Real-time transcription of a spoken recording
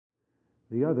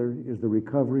The other is the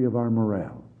recovery of our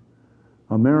morale.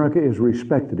 America is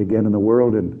respected again in the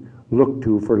world and looked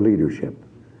to for leadership.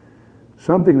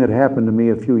 Something that happened to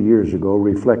me a few years ago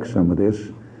reflects some of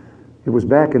this. It was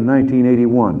back in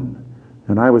 1981,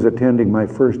 and I was attending my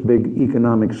first big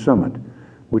economic summit,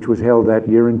 which was held that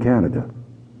year in Canada.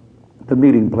 The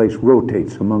meeting place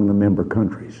rotates among the member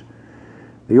countries.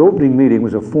 The opening meeting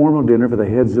was a formal dinner for the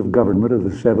heads of government of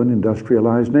the 7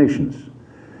 industrialized nations.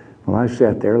 Well, I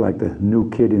sat there like the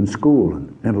new kid in school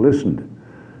and listened.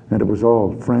 And it was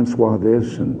all Francois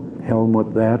this and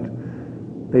Helmut that.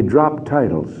 They dropped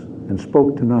titles and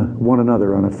spoke to one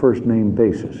another on a first-name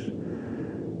basis.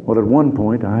 Well, at one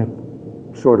point, I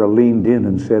sort of leaned in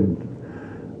and said,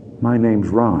 "My name's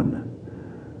Ron."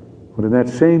 Well, in that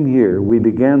same year, we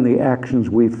began the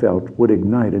actions we felt would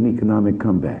ignite an economic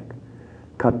comeback.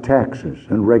 Cut taxes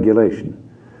and regulation,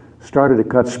 started to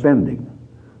cut spending,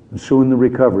 and soon the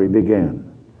recovery began.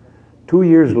 2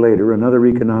 years later, another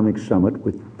economic summit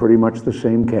with pretty much the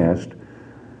same cast.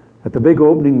 At the big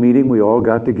opening meeting, we all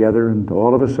got together, and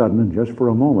all of a sudden, and just for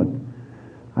a moment,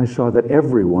 I saw that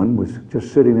everyone was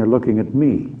just sitting there looking at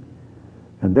me.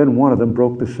 And then one of them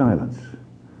broke the silence.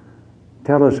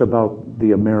 "Tell us about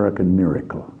the American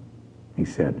miracle," he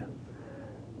said.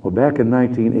 Well, back in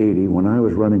 1980, when I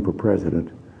was running for president,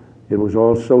 it was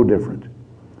all so different.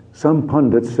 Some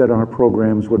pundits said our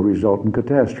programs would result in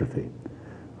catastrophe.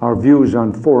 Our views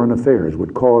on foreign affairs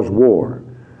would cause war.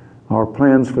 Our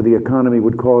plans for the economy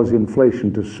would cause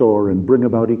inflation to soar and bring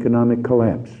about economic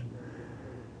collapse.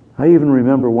 I even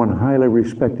remember one highly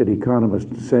respected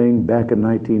economist saying back in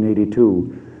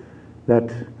 1982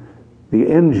 that the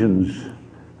engines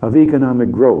of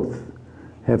economic growth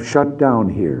have shut down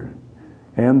here,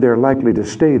 and they're likely to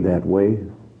stay that way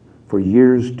for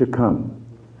years to come.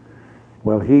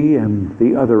 Well, he and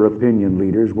the other opinion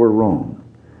leaders were wrong.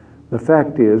 The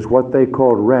fact is, what they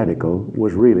called radical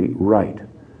was really right.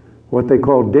 What they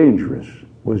called dangerous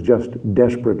was just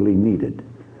desperately needed.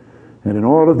 And in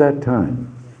all of that time,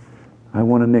 I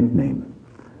won a nickname,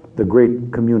 the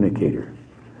Great Communicator.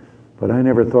 But I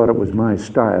never thought it was my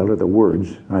style or the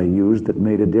words I used that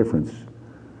made a difference.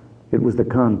 It was the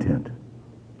content.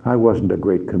 I wasn't a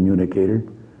great communicator,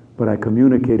 but I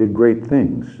communicated great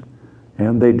things.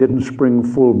 And they didn't spring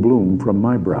full bloom from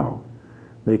my brow.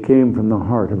 They came from the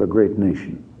heart of a great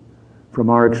nation, from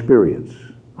our experience,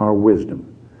 our wisdom,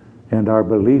 and our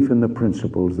belief in the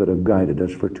principles that have guided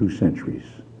us for 2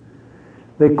 centuries.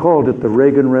 They called it the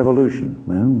Reagan Revolution.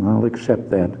 Well, I'll accept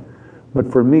that.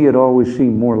 But for me, it always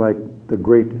seemed more like the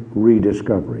great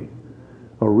rediscovery,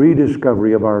 a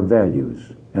rediscovery of our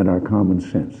values and our common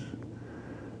sense.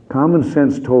 Common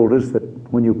sense told us that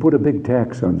when you put a big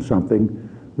tax on something,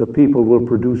 the people will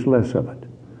produce less of it.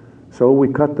 So we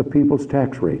cut the people's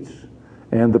tax rates,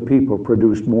 and the people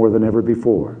produced more than ever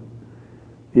before.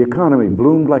 The economy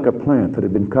bloomed like a plant that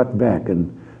had been cut back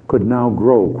and could now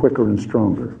grow quicker and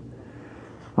stronger.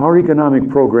 Our economic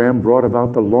program brought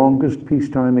about the longest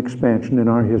peacetime expansion in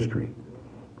our history.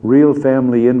 Real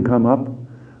family income up,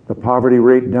 the poverty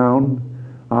rate down,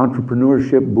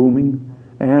 entrepreneurship booming,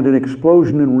 and an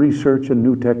explosion in research and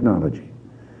new technology.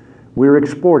 We're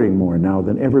exporting more now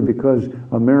than ever because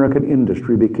American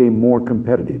industry became more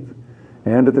competitive.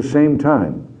 And at the same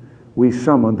time, we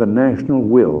summoned the national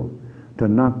will to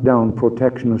knock down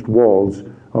protectionist walls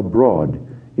abroad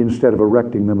instead of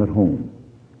erecting them at home.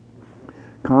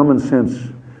 Common sense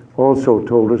also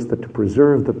told us that to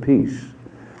preserve the peace,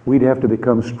 we'd have to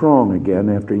become strong again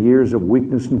after years of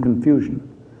weakness and confusion.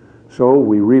 So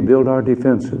we rebuilt our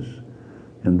defenses.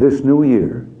 And this new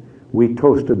year, we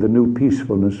toasted the new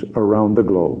peacefulness around the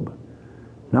globe.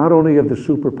 Not only have the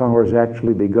superpowers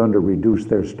actually begun to reduce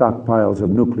their stockpiles of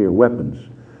nuclear weapons,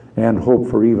 and hope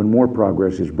for even more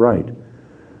progress is bright,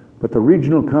 but the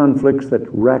regional conflicts that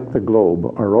rack the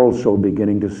globe are also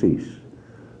beginning to cease.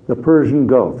 The Persian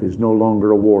Gulf is no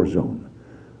longer a war zone.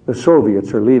 The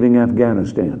Soviets are leaving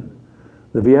Afghanistan.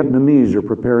 The Vietnamese are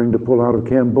preparing to pull out of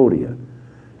Cambodia.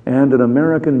 And an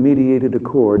American-mediated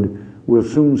accord will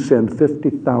soon send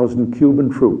 50,000 Cuban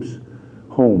troops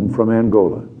home from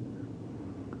Angola.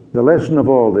 The lesson of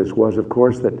all this was, of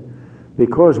course, that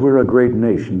because we're a great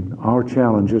nation, our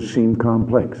challenges seem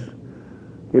complex.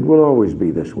 It will always be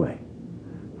this way.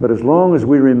 But as long as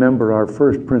we remember our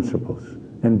first principles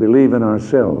and believe in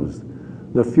ourselves,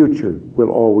 the future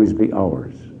will always be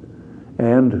ours.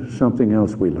 And something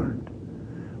else we learned.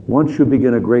 Once you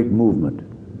begin a great movement,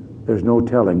 there's no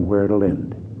telling where it'll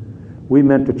end. We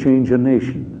meant to change a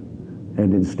nation,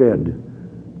 and instead,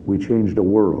 we changed a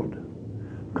world.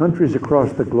 Countries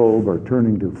across the globe are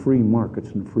turning to free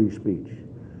markets and free speech,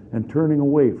 and turning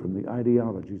away from the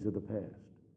ideologies of the past.